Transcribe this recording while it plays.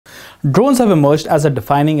Drones have emerged as a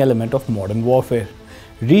defining element of modern warfare,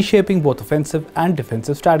 reshaping both offensive and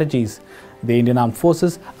defensive strategies. The Indian Armed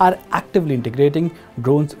Forces are actively integrating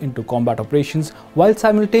drones into combat operations while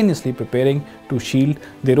simultaneously preparing to shield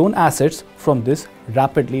their own assets from this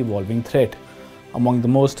rapidly evolving threat. Among the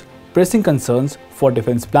most pressing concerns for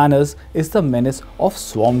defense planners is the menace of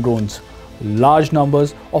swarm drones, large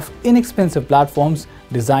numbers of inexpensive platforms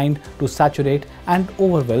designed to saturate and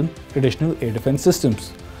overwhelm traditional air defense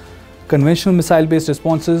systems. Conventional missile-based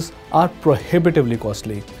responses are prohibitively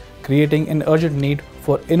costly, creating an urgent need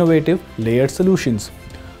for innovative, layered solutions.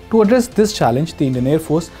 To address this challenge, the Indian Air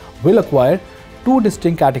Force will acquire two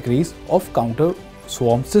distinct categories of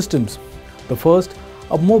counter-swarm systems. The first,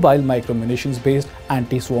 a mobile micro-munitions-based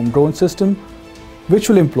anti-swarm drone system, which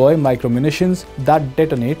will employ micro-munitions that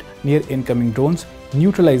detonate near incoming drones,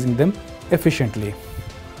 neutralizing them efficiently.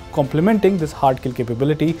 Complementing this hard kill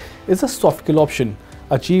capability is a soft kill option,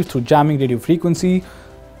 achieved through jamming radio frequency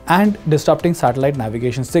and disrupting satellite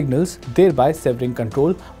navigation signals, thereby severing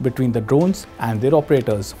control between the drones and their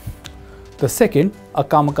operators. The second, a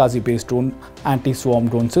Kamikaze-based drone anti-swarm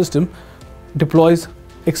drone system, deploys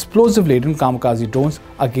explosive-laden Kamikaze drones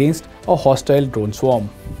against a hostile drone swarm.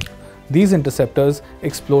 These interceptors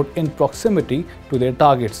explode in proximity to their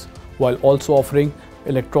targets, while also offering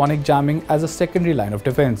electronic jamming as a secondary line of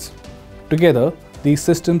defense. Together, these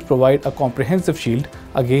systems provide a comprehensive shield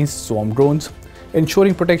against swarm drones,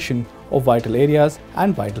 ensuring protection of vital areas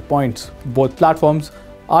and vital points. Both platforms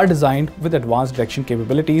are designed with advanced detection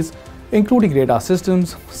capabilities, including radar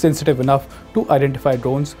systems sensitive enough to identify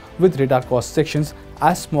drones with radar cross-sections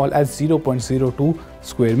as small as 0.02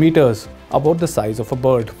 square meters, about the size of a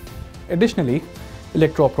bird. Additionally,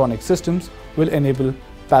 electro-optic systems will enable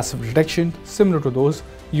passive detection similar to those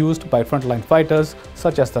used by frontline fighters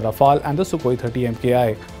such as the Rafale and the Sukhoi 30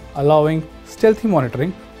 MKI, allowing stealthy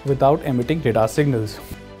monitoring without emitting radar signals.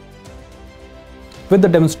 With the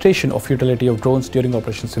demonstration of utility of drones during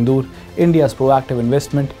Operation Sindoor, India's proactive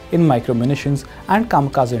investment in micro-munitions and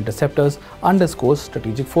Kamikaze interceptors underscores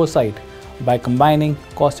strategic foresight. By combining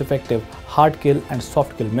cost-effective hard kill and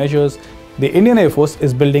soft kill measures, the Indian Air Force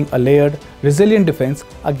is building a layered, resilient defense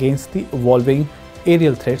against the evolving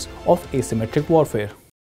aerial threats of asymmetric warfare.